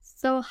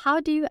So, how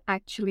do you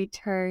actually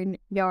turn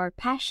your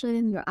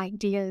passion, your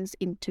ideas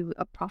into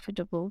a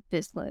profitable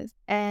business?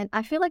 And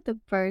I feel like the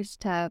first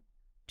step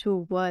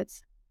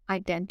towards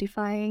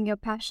identifying your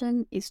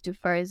passion is to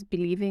first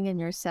believing in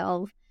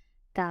yourself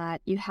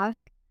that you have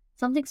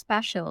something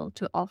special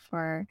to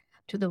offer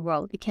to the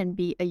world. It can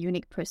be a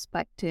unique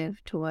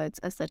perspective towards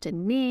a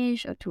certain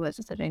niche or towards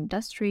a certain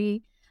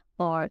industry,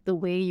 or the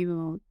way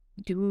you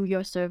do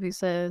your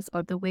services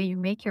or the way you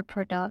make your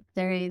product.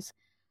 There is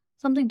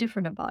something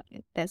different about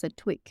it. There's a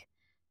tweak.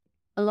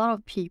 A lot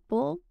of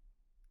people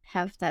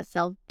have that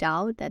self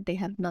doubt that they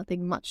have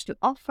nothing much to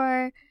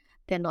offer.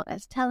 They're not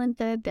as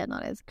talented. They're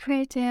not as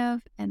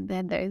creative. And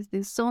then there's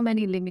so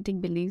many limiting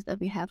beliefs that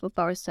we have of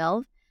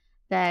ourselves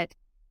that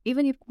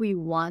even if we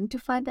want to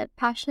find that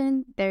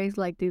passion, there is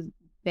like this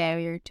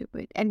barrier to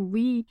it. And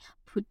we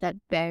put that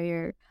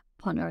barrier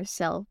upon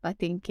ourselves by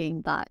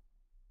thinking that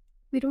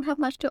we don't have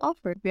much to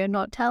offer. We are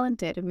not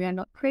talented and we are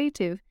not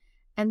creative.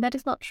 And that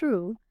is not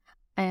true.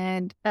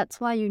 And that's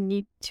why you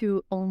need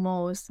to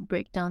almost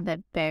break down that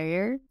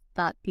barrier,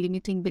 that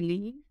limiting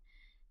belief,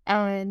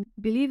 and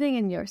believing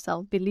in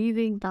yourself,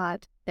 believing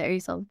that there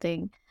is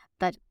something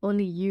that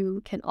only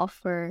you can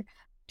offer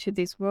to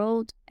this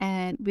world.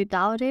 And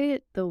without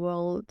it, the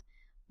world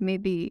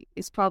maybe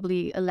is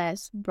probably a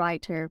less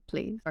brighter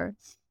place. Or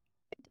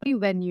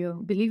when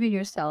you believe in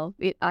yourself,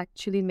 it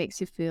actually makes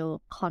you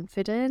feel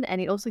confident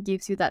and it also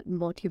gives you that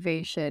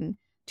motivation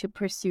to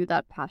pursue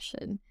that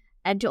passion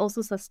and to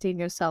also sustain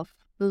yourself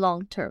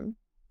long term.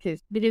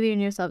 Because believing in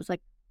yourself is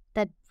like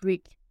that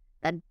brick,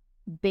 that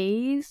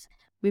base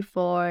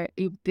before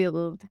you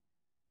build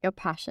your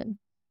passion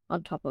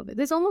on top of it.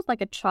 There's almost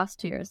like a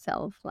trust to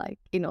yourself, like,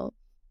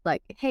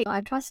 hey,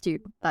 I trust you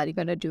that you're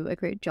gonna do a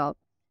great job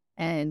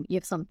and you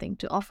have something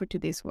to offer to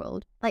this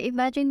world. Like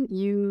imagine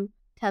you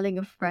telling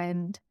a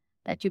friend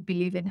that you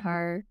believe in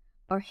her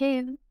or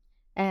him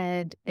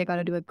and they're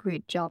gonna do a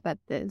great job at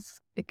this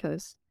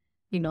because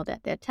you know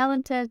that they're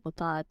talented or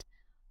that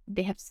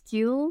they have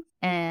skill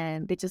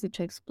and they just need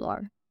to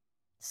explore.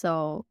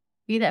 So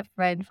be that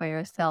friend for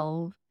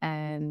yourself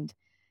and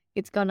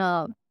it's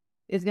gonna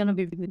it's gonna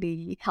be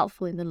really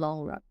helpful in the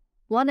long run.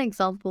 One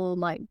example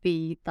might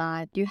be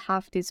that you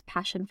have this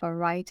passion for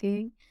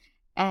writing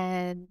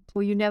and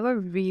well, you never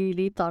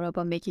really thought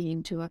about making it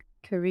into a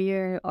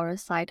career or a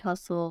side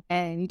hustle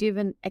and you didn't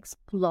even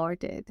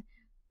explored it.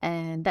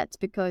 And that's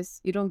because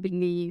you don't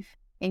believe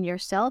in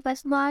yourself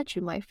as much.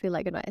 You might feel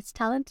like you're not as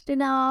talented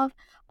enough,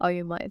 or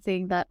you might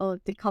think that, oh,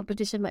 the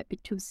competition might be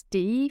too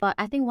steep. But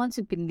I think once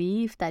you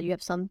believe that you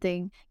have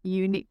something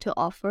unique to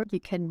offer,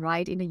 you can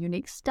write in a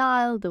unique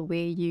style, the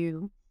way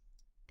you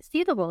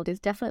see the world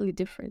is definitely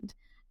different.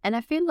 And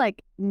I feel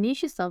like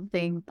niche is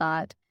something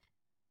that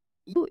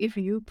if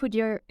you put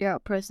your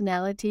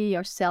personality,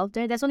 yourself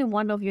there, there's only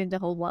one of you in the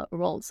whole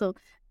world. So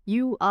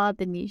you are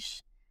the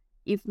niche.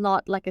 If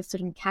not like a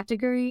certain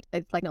category,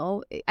 it's like,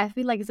 no, I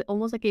feel like it's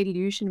almost like an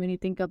illusion when you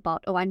think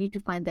about, oh, I need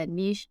to find that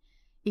niche.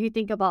 If you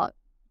think about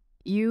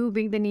you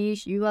being the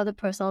niche, you are the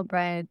personal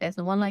brand, there's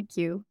no one like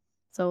you.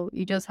 So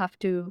you just have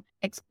to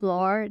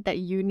explore that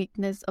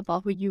uniqueness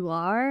about who you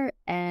are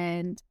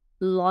and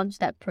launch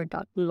that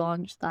product,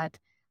 launch that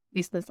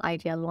business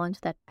idea, launch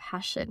that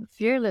passion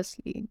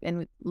fearlessly and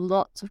with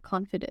lots of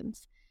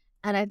confidence.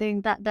 And I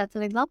think that that's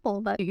an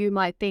example that you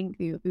might think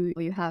you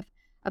have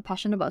a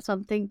passion about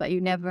something, but you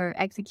never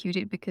execute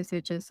it because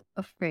you're just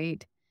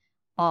afraid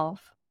of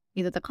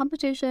either the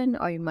competition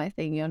or you might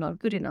think you're not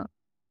good enough.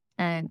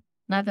 And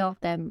neither of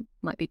them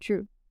might be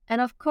true.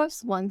 And of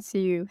course, once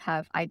you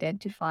have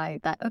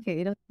identified that,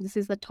 okay, this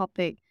is the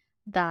topic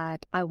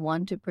that I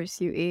want to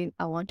pursue it,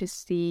 I want to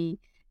see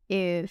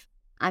if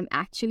I'm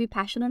actually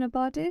passionate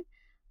about it,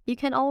 you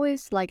can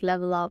always like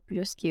level up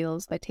your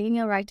skills by taking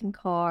a writing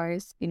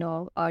course,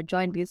 or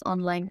join this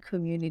online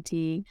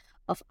community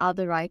of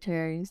other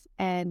writers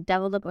and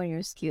develop on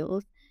your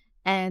skills.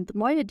 And the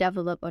more you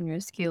develop on your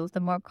skills, the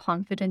more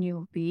confident you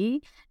will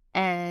be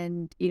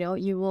and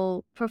you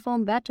will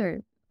perform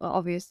better,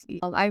 obviously.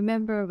 I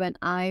remember when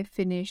I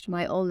finished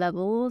my O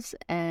levels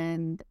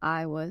and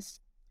I was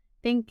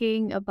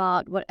thinking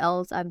about what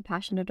else I'm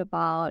passionate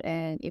about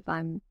and if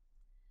I'm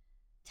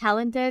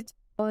talented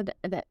or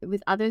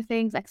with other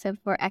things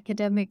except for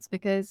academics,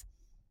 because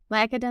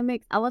my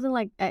academics, I wasn't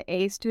like an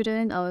A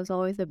student, I was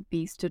always a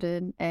B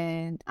student,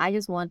 and I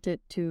just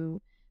wanted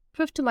to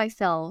prove to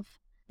myself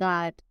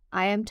that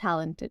I am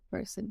talented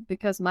person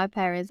because my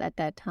parents at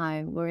that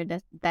time were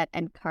that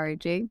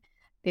encouraging.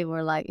 They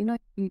were like,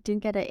 you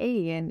didn't get an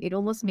A, and it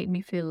almost made me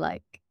feel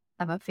like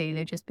I'm a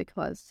failure just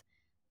because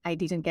I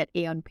didn't get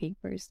A on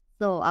papers.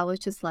 So I was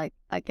just like,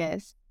 I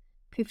guess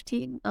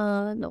 15,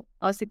 no,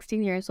 I was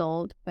 16 years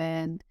old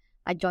when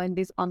I joined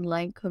this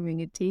online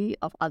community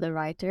of other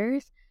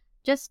writers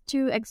just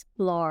to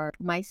explore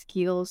my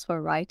skills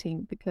for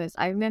writing, because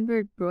I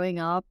remember growing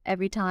up,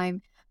 every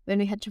time when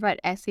we had to write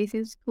essays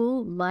in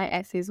school, my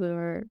essays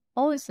were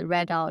always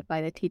read out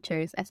by the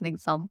teachers as an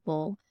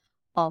example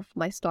of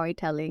my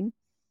storytelling.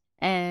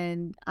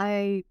 And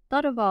I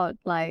thought about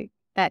like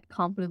that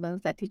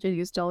compliments that teacher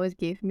used to always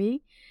give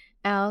me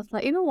And I was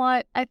like, you know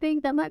what? I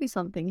think that might be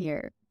something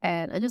here.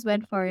 And I just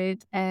went for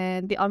it.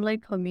 And the online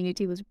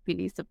community was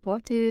really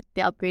supportive.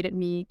 They upgraded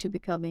me to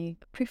becoming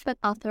a preferred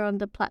author on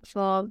the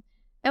platform.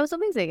 It was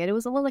amazing. And it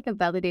was almost like a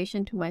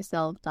validation to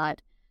myself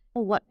that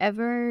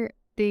whatever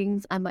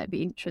things I might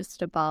be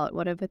interested about,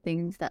 whatever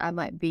things that I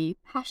might be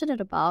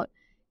passionate about,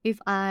 if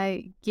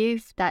I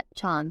give that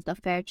chance, the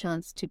fair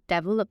chance to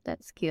develop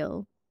that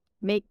skill,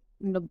 make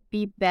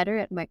be better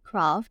at my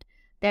craft,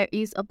 there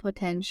is a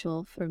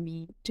potential for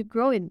me to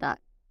grow in that.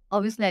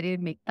 Obviously, I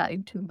didn't make that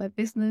into my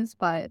business,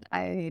 but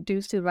I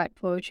do still write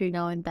poetry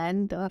now and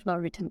then, though I've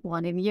not written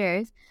one in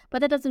years.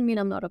 But that doesn't mean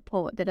I'm not a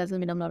poet. That doesn't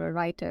mean I'm not a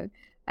writer.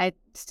 I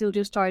still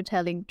do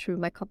storytelling through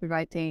my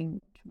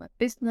copywriting, through my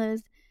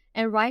business.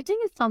 And writing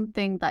is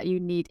something that you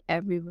need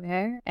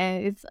everywhere.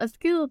 And it's a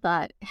skill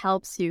that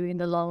helps you in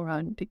the long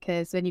run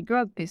because when you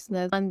grow a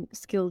business, one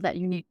skill that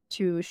you need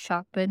to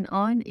sharpen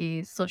on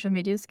is social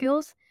media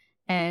skills.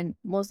 And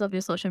most of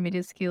your social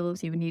media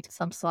skills, you need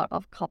some sort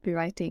of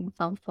copywriting,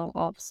 some form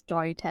of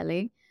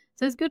storytelling.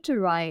 So it's good to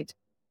write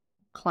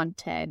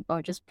content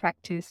or just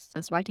practice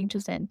just writing 2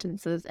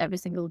 sentences every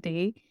single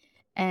day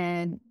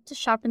and to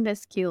sharpen the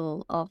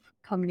skill of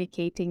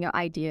communicating your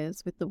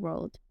ideas with the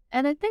world.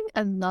 And I think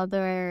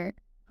another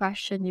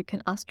question you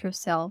can ask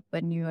yourself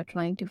when you are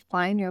trying to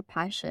find your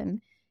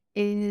passion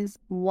is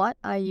what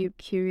are you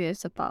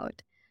curious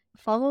about?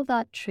 Follow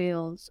that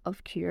trails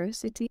of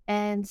curiosity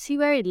and see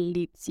where it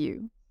leads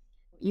you.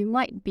 You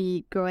might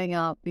be growing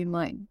up, you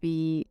might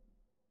be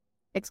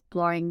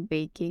exploring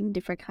baking,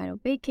 different kind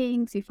of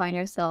bakings. You find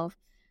yourself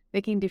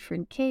baking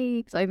different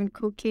cakes or even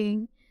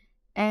cooking.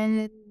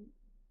 And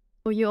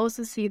you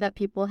also see that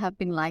people have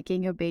been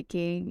liking your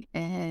baking.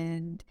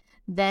 And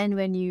then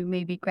when you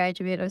maybe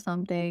graduate or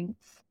something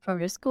from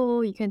your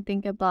school, you can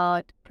think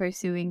about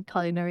pursuing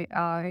culinary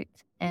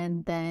arts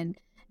and then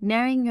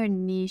narrowing your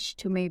niche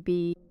to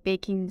maybe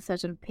baking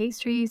certain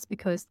pastries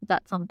because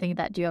that's something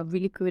that you're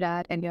really good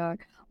at and you're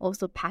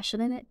also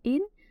passionate in.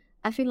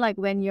 I feel like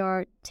when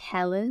your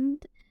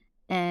talent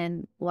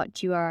and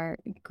what you are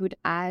good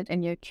at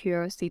and your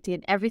curiosity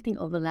and everything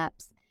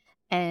overlaps,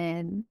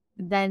 and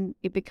then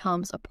it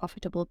becomes a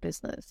profitable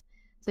business.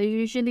 So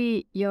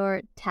usually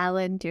your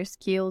talent, your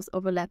skills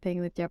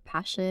overlapping with your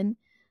passion,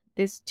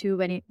 these two,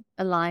 when it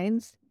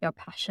aligns, your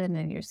passion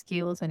and your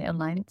skills, when it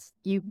aligns,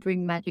 you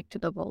bring magic to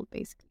the world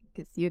basically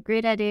because you're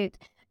great at it,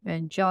 you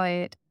enjoy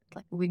it, it's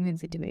like a win-win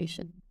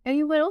situation. And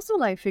you might also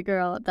like figure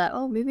out that,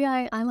 oh, maybe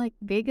I like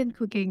vegan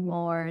cooking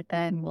more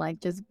than like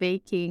just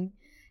baking.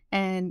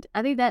 And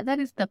I think that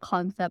is the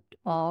concept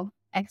of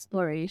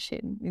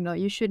exploration.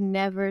 You should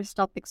never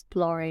stop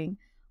exploring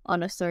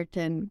on a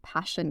certain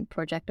passion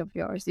project of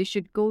yours. You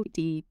should go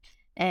deep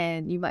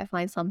and you might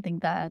find something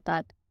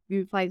that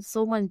you find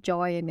so much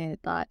joy in it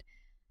that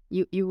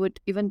you would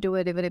even do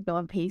it even if no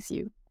one pays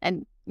you.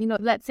 And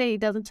let's say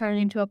it doesn't turn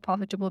into a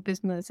profitable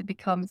business, it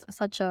becomes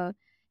such a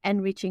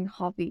enriching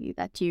hobby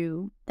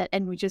that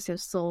enriches your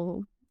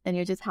soul and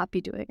you're just happy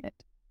doing it.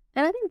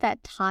 And I think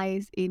that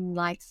ties in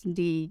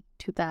nicely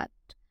to that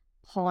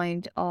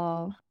point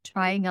of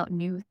trying out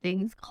new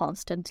things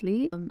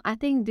constantly. I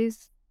think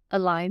this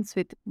aligns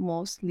with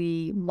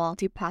mostly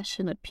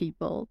multi-passionate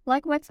people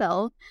like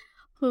myself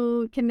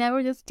who can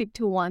never just stick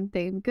to one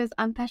thing because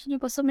I'm passionate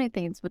about so many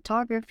things: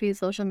 photography,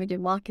 social media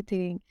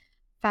marketing,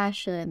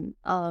 fashion,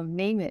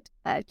 name it.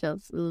 I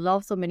just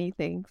love so many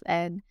things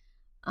and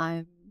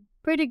I'm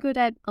pretty good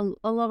at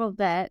a lot of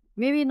that.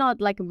 Maybe not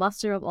like a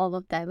master of all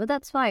of that, but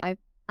that's fine.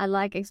 I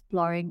like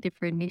exploring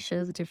different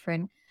niches,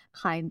 different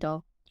kind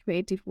of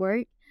creative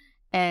work.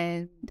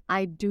 And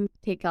I do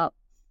take up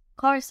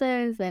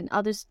courses and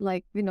others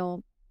like,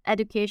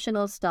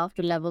 educational stuff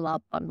to level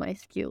up on my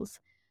skills.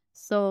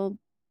 So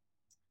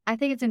I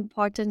think it's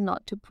important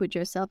not to put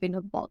yourself in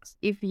a box.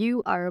 If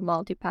you are a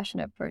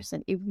multi-passionate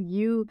person, if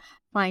you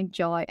find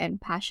joy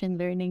and passion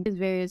learning these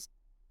various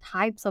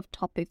types of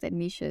topics and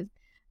niches,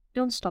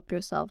 don't stop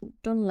yourself.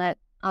 Don't let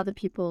other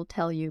people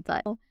tell you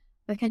that, oh,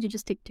 why can't you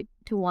just stick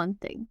to one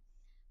thing?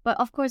 But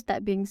of course,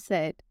 that being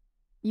said,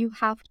 you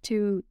have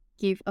to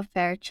give a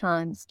fair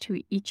chance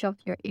to each of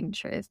your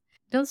interests.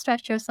 Don't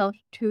stretch yourself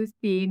too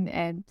thin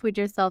and put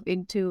yourself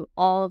into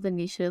all of the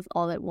niches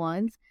all at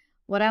once.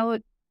 What I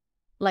would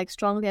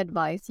strongly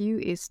advise you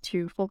is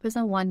to focus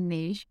on one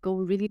niche, go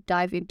really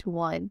dive into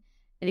one.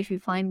 And if you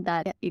find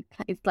that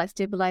it's like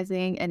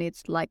stabilizing and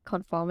it's like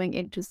conforming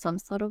into some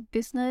sort of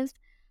business,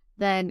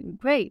 then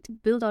great,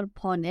 build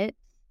upon it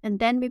and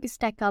then maybe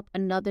stack up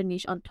another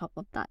niche on top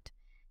of that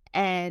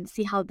and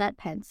see how that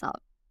pans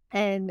out.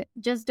 And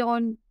just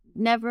don't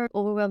never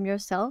overwhelm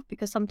yourself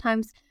because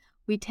sometimes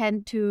we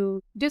tend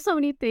to do so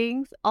many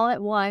things all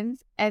at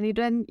once and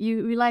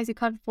you realize you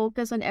can't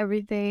focus on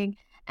everything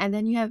and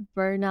then you have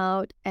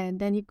burnout and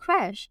then you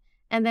crash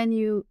and then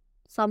you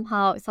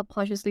somehow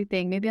subconsciously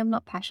think maybe I'm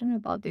not passionate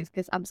about this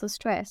because I'm so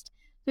stressed.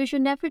 So you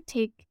should never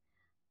take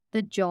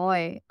the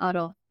joy out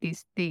of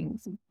these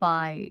things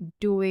by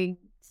doing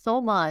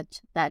so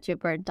much that you're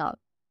burnt out.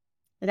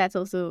 That's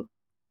also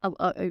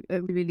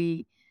a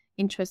really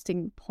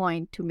interesting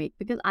point to make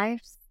because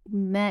I've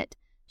met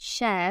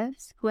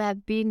chefs who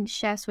have been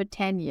chefs for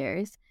 10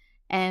 years.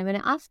 And when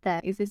I asked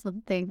them, is this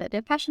something that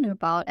they're passionate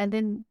about? And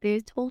then they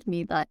told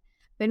me that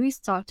when we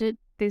started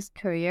this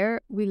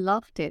career, we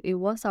loved it. It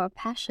was our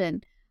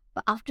passion.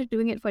 But after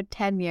doing it for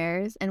 10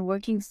 years and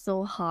working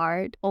so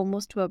hard,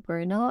 almost to a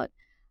burnout,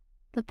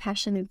 the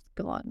passion is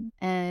gone.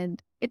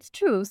 And it's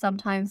true,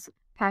 sometimes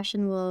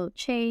passion will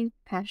change,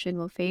 passion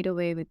will fade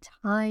away with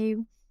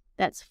time.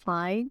 That's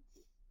fine.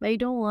 But you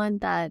don't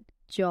want that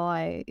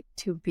joy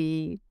to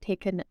be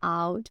taken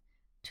out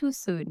too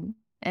soon.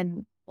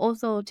 And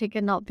also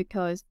taken out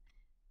because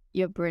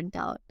you're burnt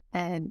out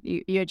and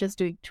you're just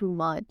doing too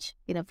much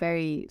in a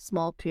very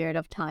small period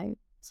of time.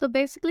 So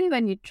basically,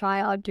 when you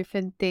try out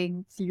different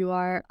things, you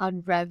are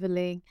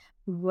unraveling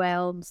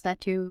realms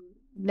that you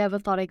never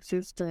thought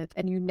existed,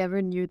 and you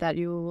never knew that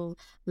you will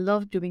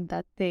love doing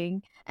that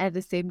thing. And at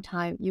the same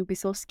time, you'll be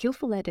so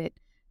skillful at it.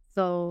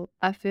 So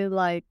I feel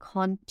like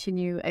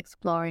continue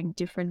exploring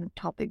different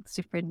topics,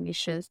 different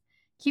niches,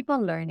 keep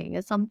on learning.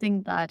 It's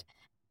something that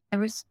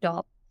never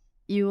stop.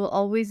 You will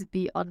always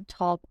be on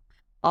top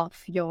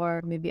of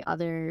your maybe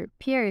other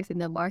peers in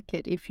the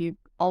market if you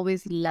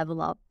always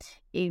level up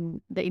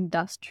in the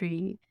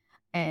industry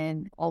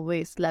and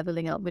always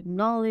leveling up with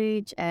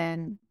knowledge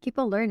and keep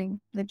on learning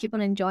and keep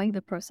on enjoying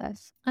the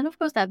process. And of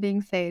course, that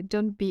being said,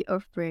 don't be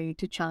afraid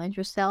to challenge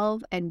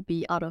yourself and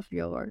be out of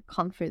your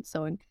comfort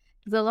zone.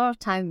 There's a lot of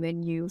time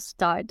when you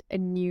start a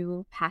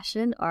new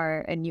passion or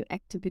a new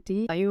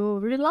activity, you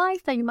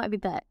realize that you might be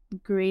that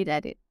great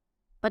at it.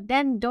 But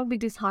then don't be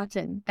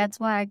disheartened. That's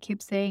why I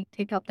keep saying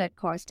take up that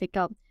course, take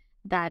up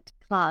that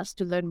class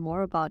to learn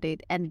more about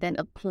it, and then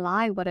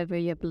apply whatever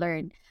you've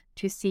learned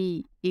to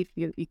see if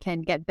you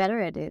can get better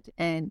at it,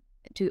 and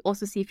to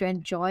also see if you're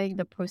enjoying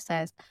the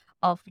process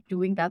of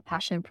doing that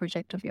passion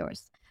project of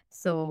yours.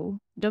 So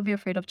don't be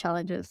afraid of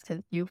challenges,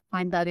 because you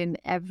find that in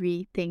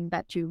everything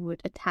that you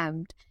would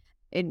attempt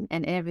in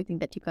and everything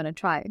that you're gonna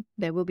try.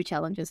 There will be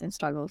challenges and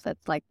struggles.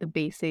 That's like the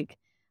basic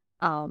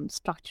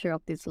structure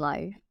of this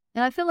life.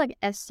 And I feel like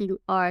as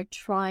you are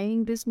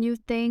trying these new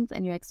things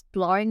and you're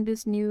exploring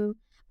these new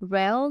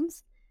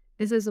realms,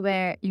 this is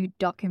where you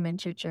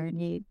document your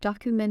journey,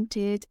 document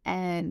it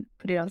and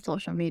put it on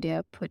social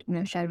media,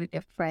 share it with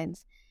your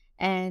friends,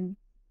 and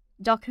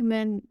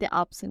document the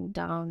ups and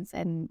downs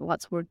and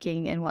what's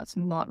working and what's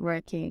not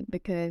working,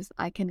 because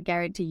I can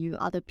guarantee you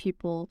other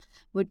people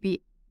would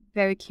be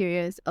very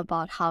curious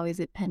about how is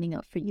it panning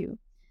out for you.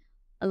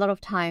 A lot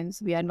of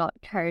times we are not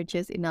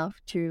courageous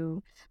enough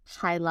to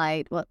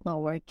highlight what's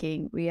not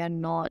working. We are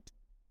not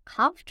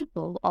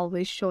comfortable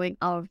always showing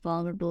our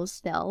vulnerable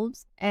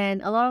selves.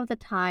 And a lot of the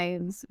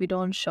times we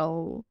don't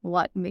show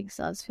what makes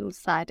us feel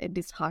sad and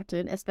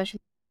disheartened,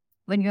 especially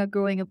when you're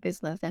growing a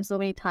business. And so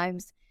many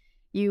times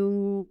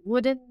you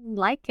wouldn't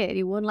like it.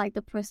 You wouldn't like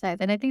the process.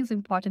 And I think it's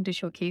important to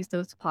showcase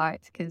those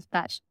parts, because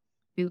that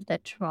builds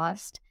that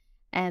trust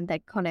and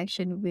that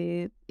connection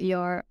with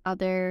your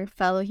other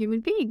fellow human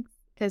beings,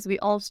 because we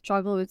all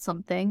struggle with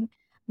something.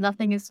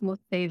 Nothing is smooth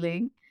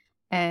sailing.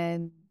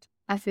 And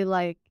I feel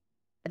like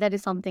that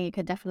is something you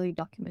can definitely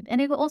document. And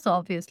it will also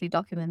obviously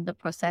document the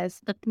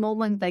process, the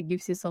moment that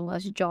gives you so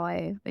much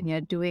joy when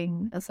you're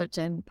doing a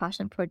certain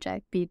passion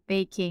project, be it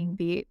baking,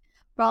 be it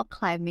rock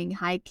climbing,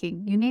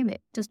 hiking, you name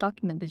it. Just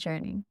document the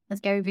journey. As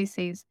Gary Vee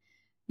says,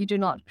 you do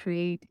not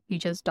create, you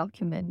just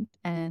document,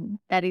 and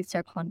that is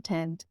your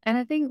content. And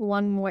I think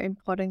one more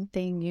important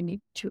thing you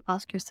need to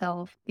ask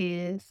yourself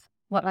is,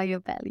 what are your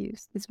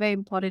values? It's very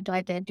important to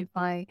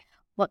identify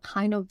what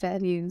kind of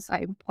values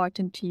are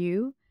important to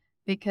you,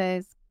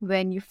 because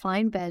when you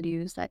find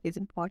values that is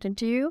important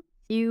to you,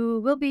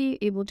 you will be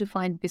able to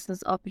find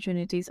business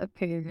opportunities or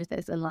careers that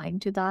is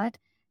aligned to that,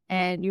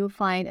 and you'll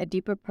find a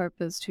deeper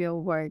purpose to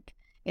your work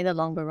in the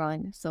longer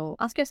run. So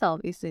ask yourself,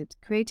 is it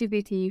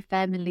creativity,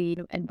 family,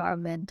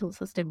 environmental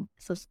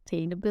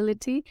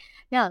sustainability?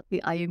 Yeah,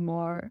 are you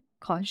more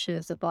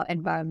conscious about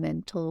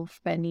environmental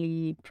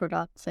friendly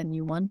products and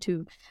you want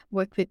to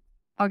work with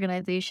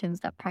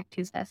organizations that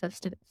practice that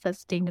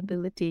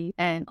sustainability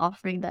and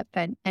offering that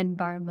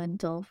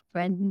environmental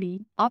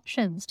friendly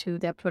options to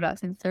their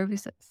products and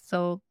services?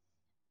 So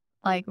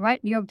like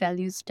write your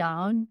values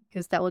down,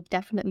 because that will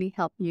definitely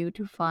help you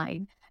to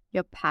find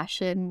your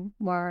passion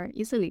more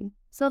easily.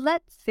 So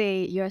let's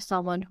say you're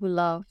someone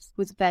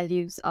whose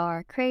values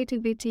are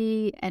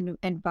creativity and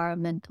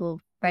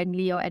environmental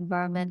friendly or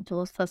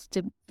environmental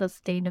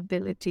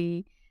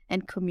sustainability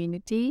and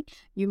community.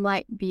 You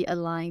might be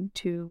aligned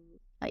to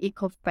an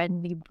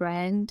eco-friendly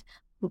brand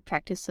who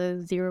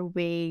practices zero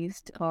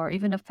waste, or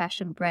even a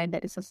fashion brand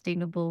that is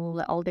sustainable,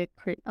 like all their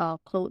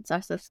clothes are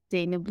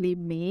sustainably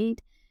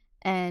made.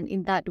 And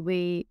in that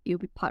way, you'll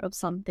be part of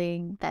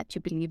something that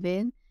you believe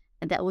in,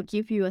 and that will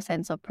give you a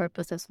sense of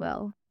purpose as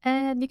well.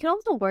 And you can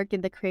also work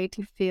in the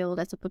creative field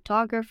as a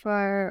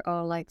photographer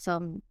or like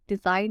some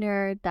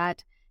designer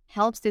that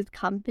helps this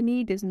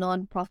company, this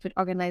non-profit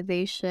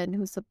organization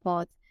who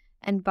supports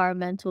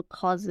environmental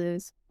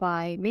causes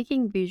by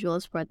making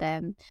visuals for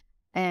them.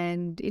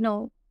 And,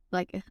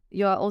 like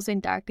you're also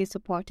indirectly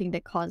supporting the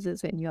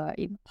causes when you're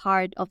in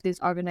part of this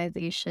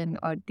organization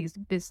or these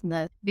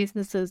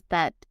businesses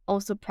that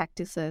also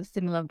practices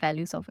similar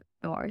values of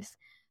yours.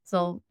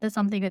 So that's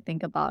something to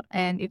think about.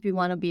 And if you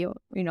want to be,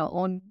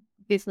 own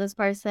business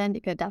person,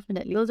 you can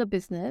definitely build a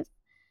business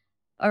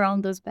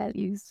around those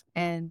values,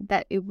 and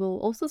that it will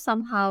also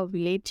somehow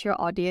relate to your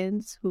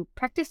audience who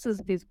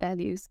practices these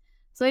values.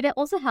 So it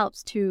also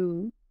helps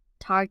to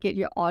target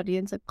your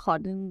audience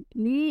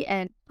accordingly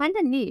and find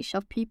a niche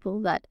of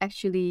people that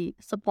actually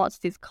supports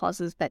these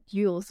causes that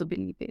you also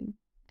believe in.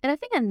 And I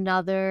think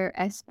another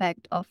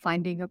aspect of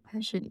finding your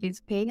passion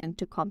is paying attention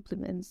to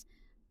compliments.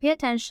 Pay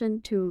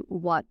attention to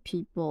what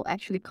people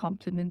actually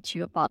compliment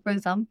you about. For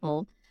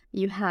example,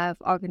 you have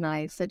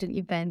organized certain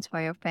events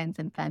for your friends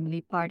and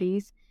family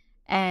parties,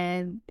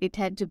 and they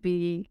tend to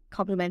be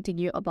complimenting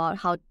you about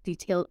how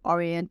detail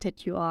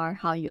oriented you are,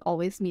 how you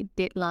always meet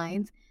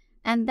deadlines.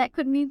 And that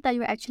could mean that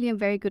you're actually a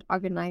very good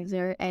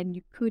organizer, and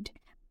you could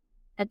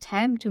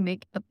attempt to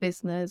make a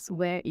business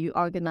where you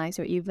organize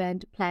your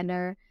event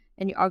planner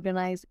and you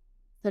organize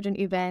certain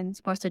events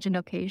for certain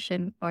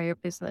occasion for your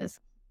business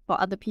for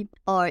other people.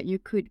 Or you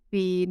could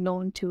be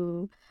known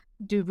to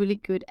do really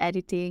good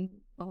editing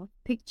of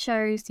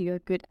pictures. You're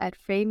good at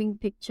framing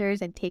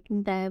pictures and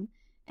taking them,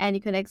 and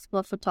you can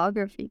explore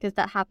photography, because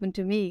that happened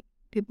to me.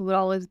 People would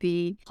always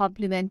be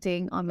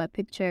complimenting on my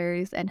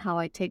pictures and how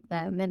I take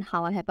them and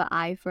how I have an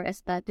eye for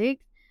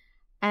aesthetics.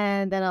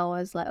 And then I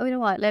was like, oh, you know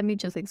what? Let me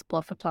just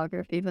explore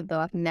photography, even though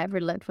I've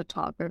never learned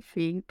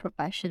photography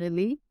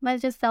professionally. But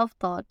it's just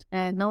self-taught.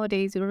 And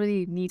nowadays, you don't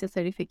really need a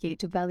certificate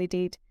to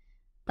validate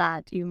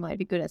that you might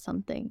be good at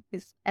something.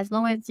 Because as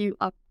long as you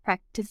are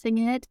practicing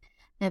it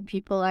and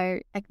people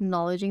are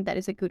acknowledging that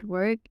it's a good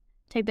work,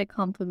 take that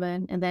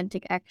compliment and then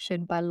take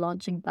action by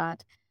launching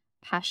that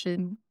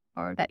passion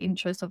or that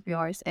interest of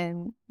yours.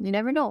 And you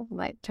never know,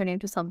 might turn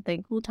into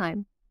something full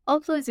time.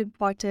 Also, it's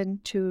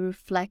important to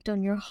reflect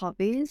on your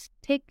hobbies.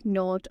 Take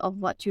note of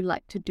what you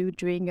like to do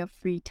during your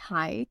free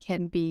time.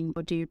 Can be,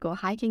 or do you go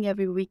hiking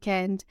every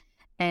weekend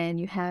and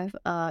you have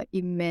a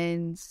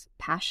immense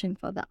passion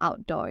for the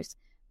outdoors?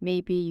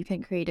 Maybe you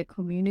can create a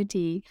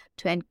community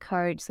to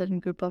encourage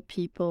certain group of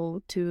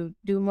people to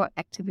do more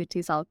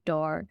activities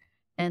outdoor,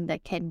 and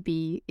that can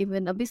be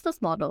even a business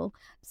model.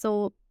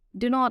 So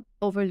do not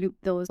overlook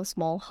those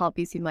small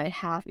hobbies you might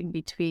have in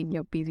between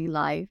your busy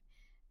life,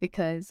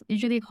 because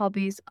usually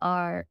hobbies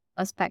are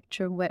a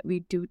spectrum where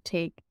we do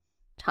take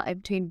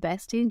time to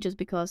invest in just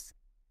because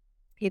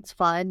it's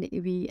fun,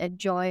 we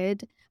enjoy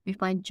it, we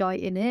find joy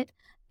in it,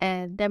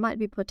 and there might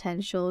be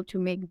potential to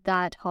make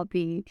that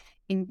hobby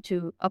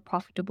into a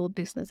profitable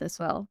business as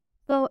well.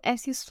 So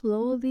as you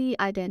slowly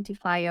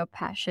identify your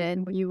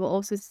passion, you will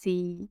also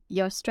see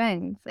your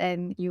strengths,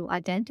 and you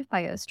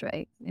identify your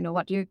strengths,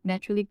 what you're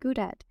naturally good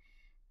at.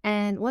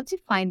 And once you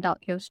find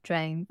out your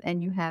strength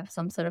and you have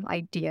some sort of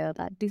idea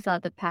that these are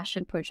the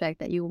passion project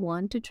that you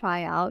want to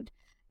try out,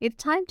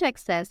 it's time to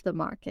access the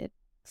market.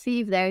 See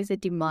if there is a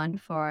demand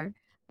for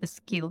the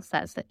skill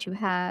sets that you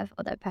have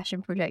or that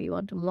passion project you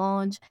want to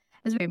launch.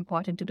 It's very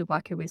important to do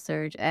market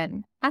research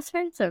and ask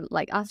friends, or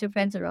ask your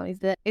friends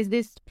around, is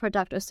this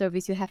product or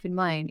service you have in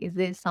mind, is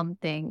this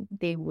something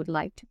they would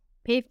like to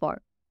pay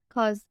for?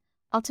 Because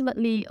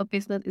ultimately a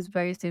business is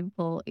very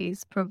simple,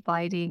 is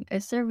providing a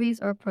service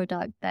or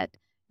product that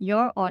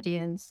your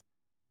audience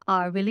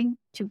are willing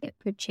to get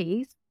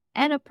purchased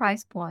at a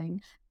price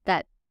point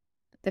that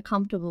they're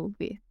comfortable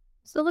with.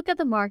 So look at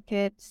the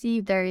market, see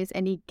if there is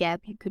any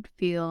gap you could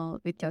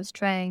fill with your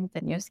strength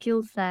and your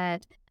skill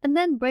set, and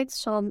then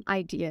brainstorm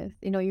ideas.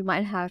 You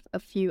might have a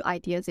few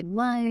ideas in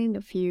mind,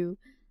 a few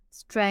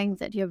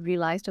strengths that you have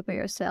realized about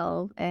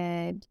yourself,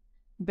 and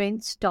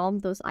brainstorm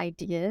those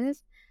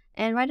ideas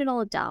and write it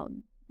all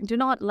down. Do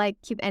not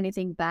keep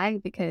anything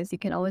back, because you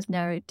can always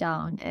narrow it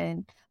down,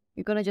 and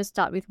you're going to just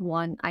start with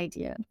one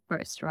idea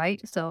first, right?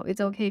 So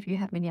it's okay if you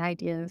have many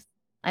ideas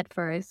at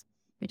first.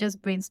 We're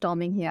just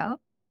brainstorming here.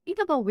 Think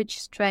about which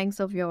strengths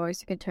of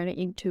yours you can turn it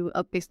into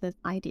a business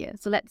idea.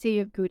 So let's say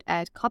you're good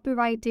at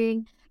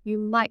copywriting, you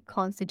might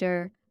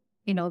consider,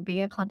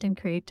 being a content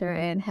creator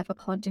and have a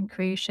content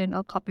creation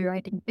or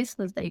copywriting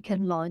business that you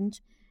can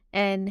launch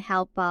and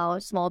help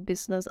out small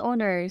business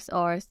owners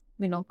or,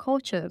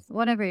 coaches,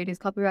 whatever it is.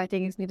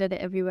 Copywriting is needed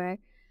everywhere.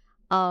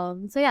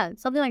 So yeah,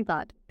 something like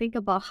that. Think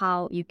about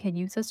how you can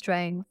use your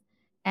strength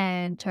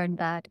and turn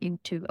that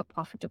into a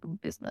profitable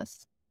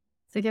business.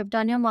 So if you've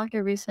done your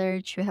market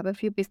research, you have a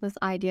few business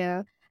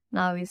idea,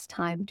 now it's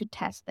time to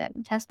test them.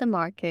 Test the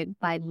market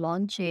by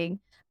launching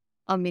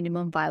a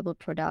minimum viable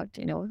product,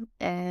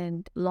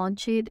 and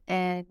launch it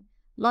at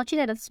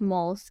a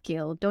small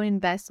scale. Don't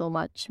invest so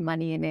much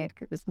money in it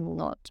because it's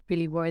not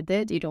really worth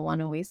it. You don't want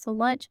to waste so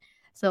much.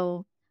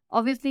 So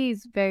obviously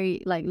it's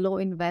very low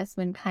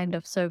investment kind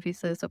of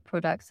services or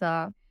products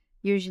are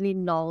usually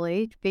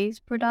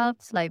knowledge-based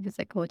products, like it's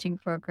a coaching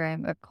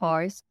program, a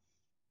course,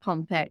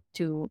 compared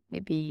to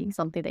maybe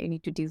something that you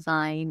need to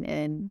design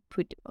and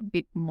put a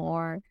bit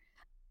more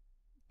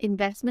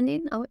investment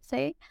in, I would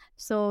say.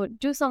 So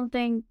do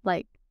something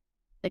like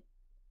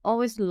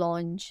always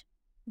launch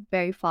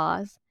very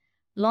fast,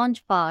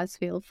 launch fast,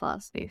 fail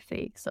fast, they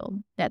say. So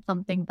that's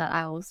something that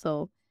I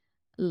also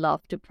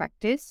love to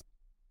practice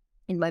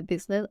in my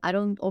business. I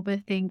don't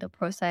overthink the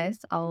process.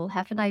 I'll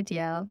have an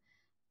idea,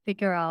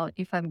 figure out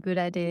if I'm good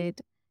at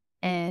it,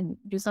 and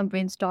do some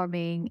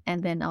brainstorming,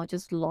 and then I'll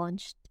just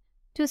launch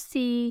to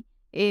see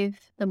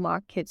if the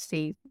market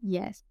says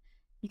yes.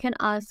 You can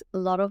ask a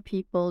lot of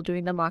people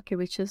during the market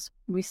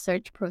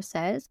research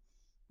process,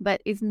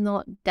 but it's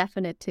not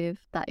definitive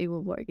that it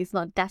will work. It's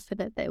not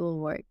definite that it will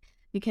work.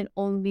 You can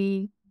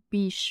only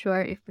be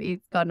sure if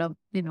it's gonna,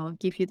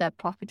 give you that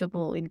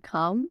profitable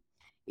income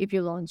if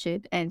you launch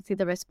it and see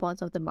the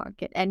response of the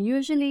market. And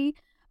usually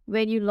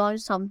when you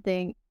launch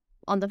something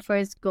on the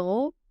first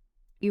go,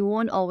 it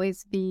won't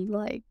always be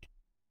like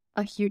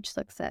a huge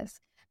success.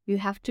 You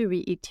have to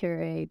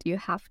reiterate, you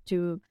have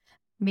to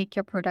make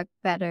your product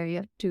better, you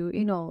have to,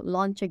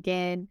 launch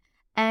again.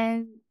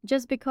 And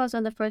just because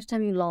on the first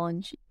time you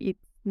launch,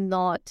 it's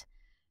not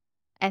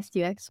as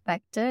you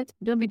expected,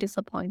 don't be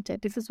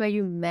disappointed. This is where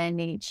you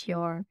manage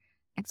your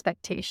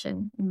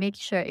expectation. Make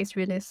sure it's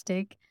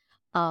realistic.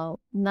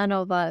 None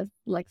of us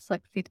like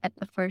succeed at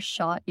the first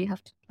shot. You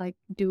have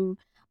to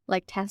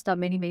test out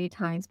many, many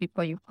times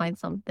before you find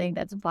something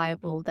that's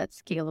viable,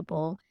 that's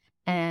scalable,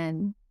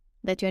 and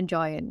that you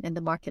enjoy and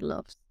the market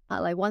loves.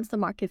 Like once the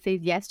market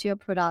says yes to your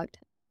product,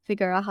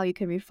 figure out how you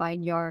can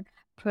refine your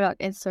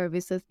product and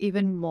services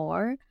even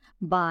more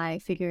by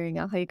figuring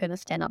out how you're going to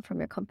stand out from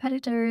your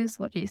competitors,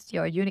 what is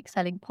your unique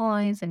selling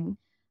points, and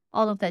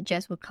all of that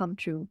jazz will come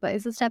true. But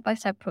it's a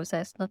step-by-step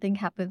process. Nothing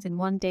happens in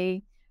one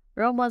day.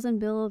 Rome wasn't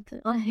built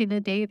in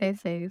a day, they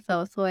say.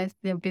 So as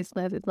your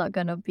business, it's not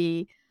going to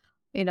be,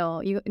 you're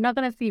not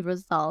going to see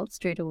results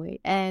straight away.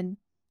 And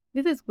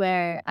this is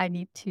where I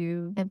need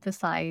to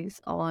emphasize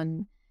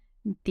on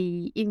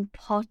the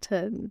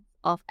importance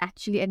of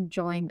actually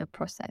enjoying the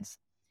process.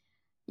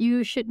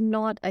 You should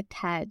not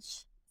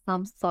attach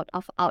some sort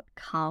of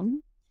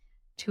outcome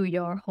to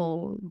your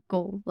whole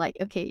goal. Like,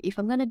 okay, if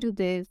I'm gonna do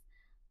this,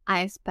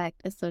 I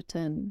expect a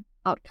certain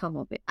outcome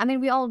of it. I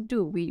mean, we all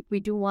do. We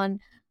do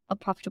want a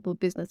profitable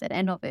business at the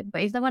end of it,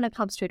 but it's not gonna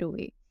come straight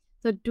away.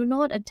 So do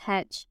not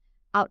attach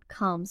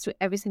outcomes to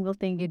every single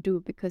thing you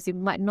do because you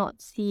might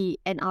not see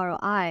an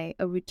ROI,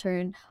 a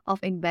return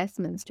of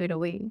investment straight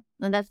away.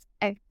 And that's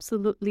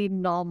absolutely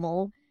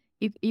normal.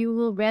 If you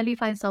will rarely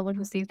find someone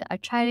who says that I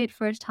tried it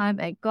first time,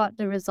 I got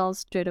the results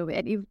straight away.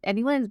 And if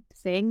anyone is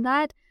saying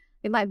that,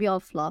 it might be all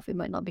fluff. It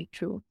might not be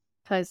true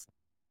because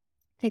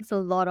it takes a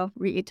lot of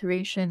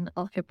reiteration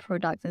of your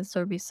products and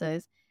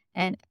services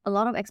and a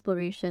lot of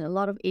exploration, a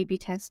lot of A/B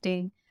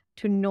testing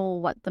to know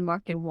what the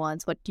market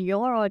wants, what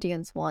your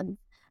audience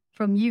wants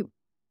from you.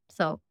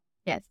 So,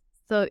 yes.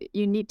 So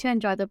you need to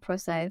enjoy the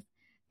process,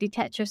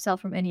 detach yourself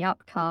from any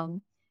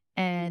outcome,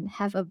 and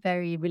have a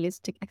very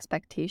realistic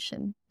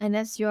expectation. And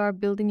as you're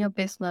building your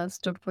business,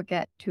 don't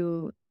forget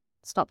to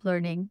stop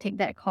learning, take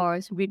that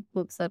course, read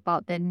books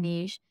about that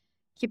niche,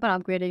 keep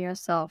on upgrading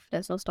yourself.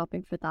 There's no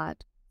stopping for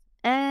that.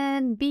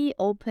 And be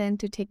open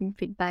to taking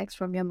feedbacks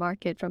from your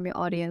market, from your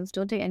audience.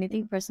 Don't take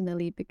anything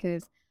personally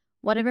because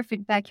whatever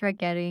feedback you're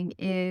getting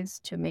is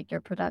to make your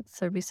products,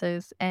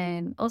 services,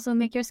 and also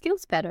make your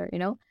skills better,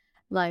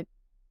 Like,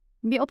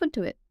 be open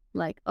to it.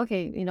 Like,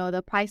 okay,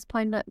 the price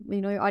point that,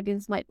 your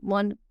audience might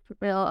want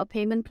a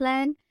payment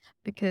plan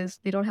because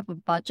they don't have a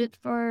budget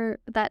for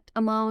that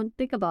amount.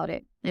 Think about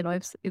it,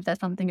 if that's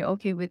something you're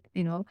okay with,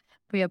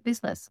 for your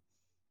business.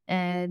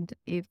 And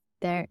if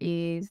there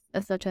is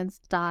a certain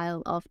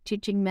style of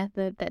teaching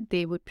method that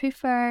they would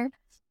prefer,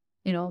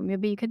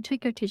 maybe you can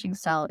tweak your teaching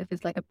style. If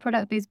it's like a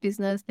product-based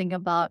business, think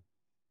about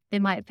they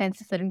might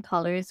fancy certain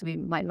colors, we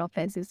might not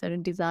fancy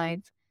certain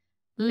designs.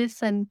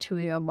 Listen to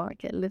your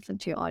market, listen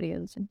to your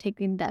audience, and take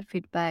in that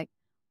feedback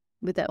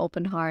with an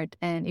open heart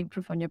and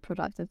improve on your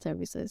products and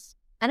services.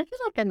 And I feel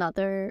like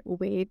another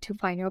way to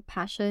find your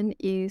passion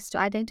is to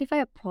identify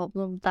a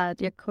problem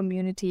that your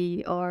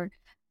community or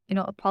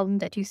a problem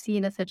that you see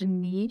in a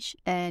certain niche,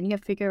 and you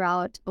figure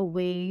out a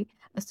way,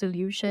 a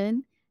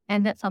solution,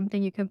 and that's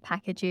something you can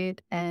package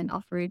it and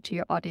offer it to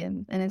your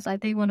audience. And it's, I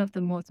think, one of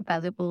the most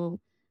valuable,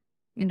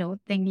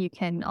 thing you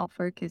can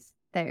offer because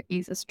there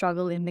is a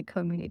struggle in the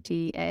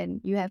community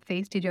and you have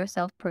faced it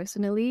yourself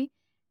personally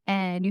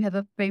and you have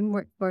a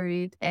framework for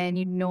it and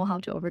you know how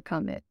to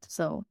overcome it.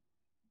 So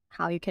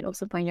how you can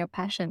also find your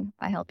passion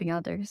by helping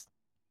others.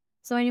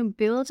 So when you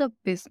build a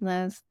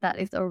business that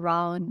is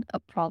around a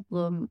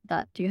problem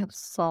that you have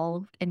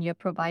solved and you're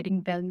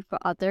providing value for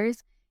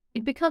others,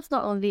 it becomes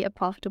not only a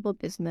profitable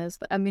business,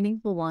 but a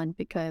meaningful one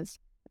because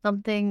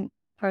something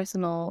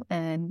personal.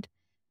 And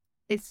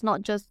it's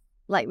not just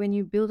like when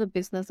you build a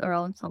business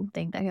around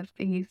something that you have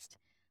faced,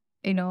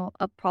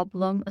 a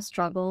problem, a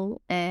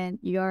struggle, and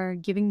you're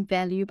giving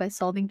value by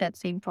solving that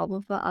same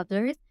problem for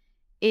others,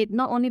 it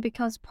not only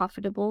becomes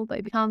profitable, but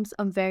it becomes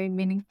a very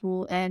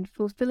meaningful and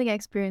fulfilling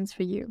experience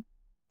for you.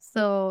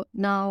 So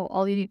now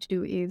all you need to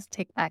do is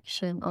take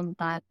action on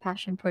that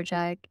passion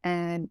project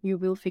and you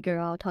will figure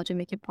out how to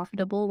make it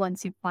profitable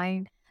once you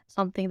find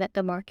something that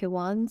the market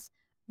wants.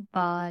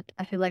 But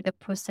I feel like the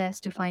process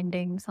to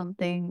finding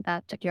something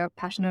that you're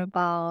passionate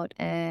about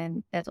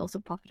and that's also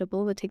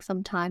profitable will take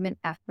some time and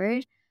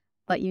effort,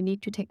 but you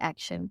need to take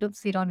action. Don't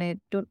sit on it,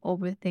 don't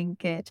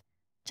overthink it.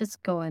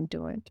 Just go and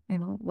do it.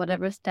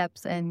 Whatever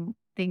steps and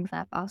things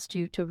I've asked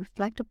you to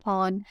reflect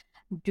upon,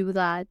 do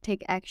that,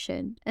 take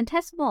action, and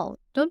test small.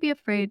 Don't be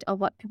afraid of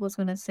what people's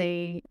gonna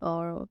say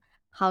or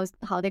how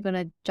they're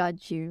gonna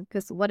judge you.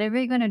 Because whatever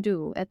you're gonna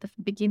do at the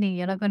beginning,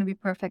 you're not gonna be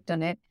perfect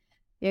on it.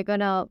 You're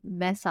gonna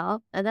mess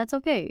up, and that's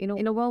okay.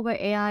 In a world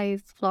where AI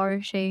is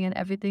flourishing and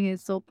everything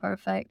is so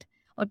perfect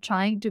or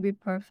trying to be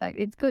perfect,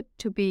 it's good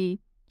to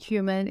be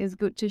human. It's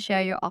good to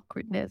share your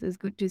awkwardness. It's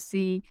good to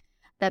see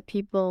that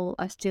people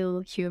are still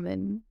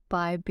human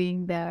by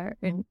being their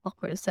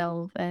awkward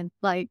self, and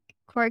like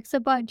quirks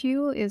about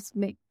you is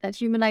make that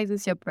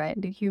humanizes your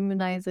brand. It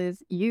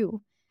humanizes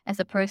you as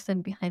a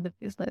person behind the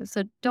business.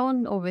 So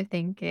don't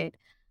overthink it.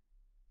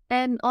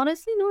 And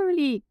honestly, no one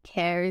really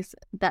cares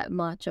that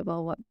much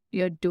about what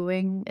you're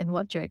doing and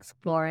what you're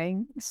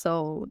exploring.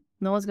 So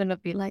no one's gonna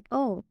be like,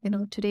 oh,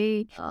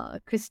 today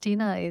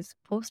Christina is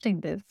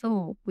posting this.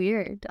 So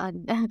weird.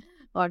 And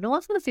or no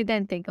one's gonna sit there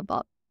and think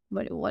about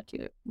what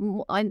you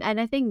and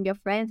I think your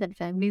friends and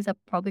families are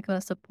probably gonna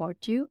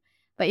support you.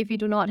 But if you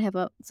do not have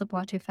a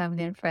supportive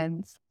family and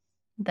friends,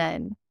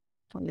 then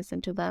don't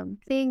listen to them.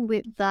 I think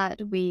with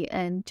that we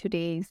end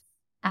today's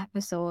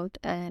episode,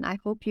 and I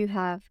hope you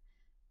have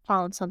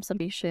found some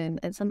solution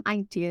and some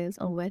ideas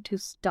on where to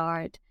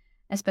start,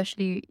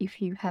 especially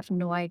if you have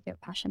no idea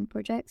passion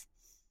projects.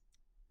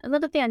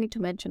 Another thing I need to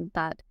mention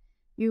that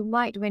you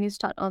might, when you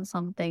start on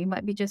something, it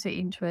might be just your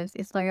interest,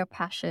 it's not your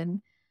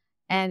passion.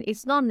 And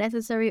it's not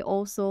necessary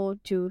also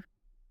to,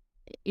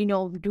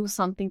 do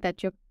something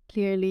that you're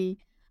clearly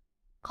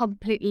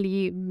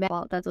completely mad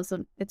about. That's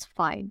also, it's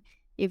fine.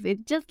 If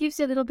it just gives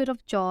you a little bit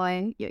of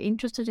joy, you're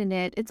interested in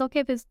it, it's okay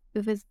if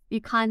it's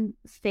you can't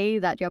say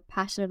that you're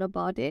passionate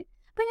about it,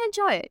 but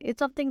enjoy it. It's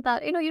something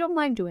that you don't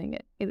mind doing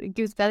it. It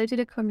gives value to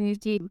the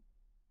community.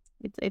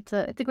 It's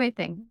a great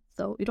thing.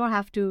 So you don't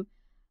have to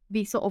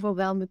be so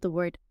overwhelmed with the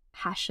word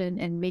passion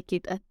and make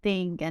it a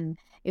thing. And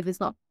if it's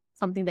not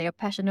something that you're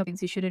passionate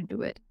about, you shouldn't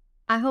do it.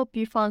 I hope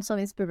you found some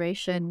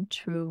inspiration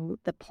through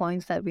the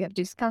points that we have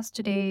discussed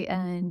today,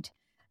 and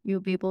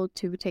you'll be able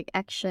to take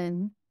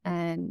action.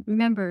 And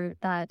remember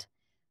that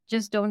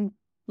just don't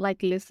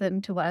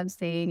listen to what I'm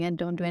saying and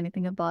don't do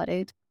anything about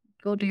it.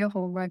 Go do your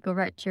homework, go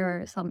write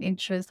some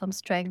interests, some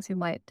strengths you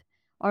might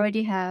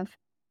already have,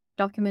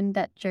 document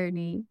that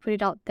journey, put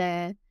it out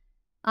there,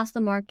 ask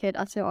the market,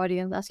 ask your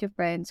audience, ask your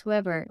friends,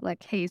 whoever,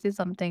 like, hey, is this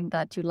something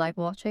that you like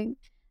watching?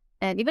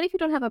 And even if you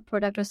don't have a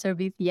product or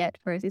service yet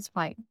first, it's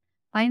fine.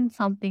 Find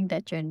something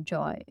that you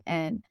enjoy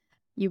and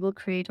you will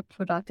create a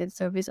product and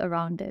service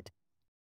around it.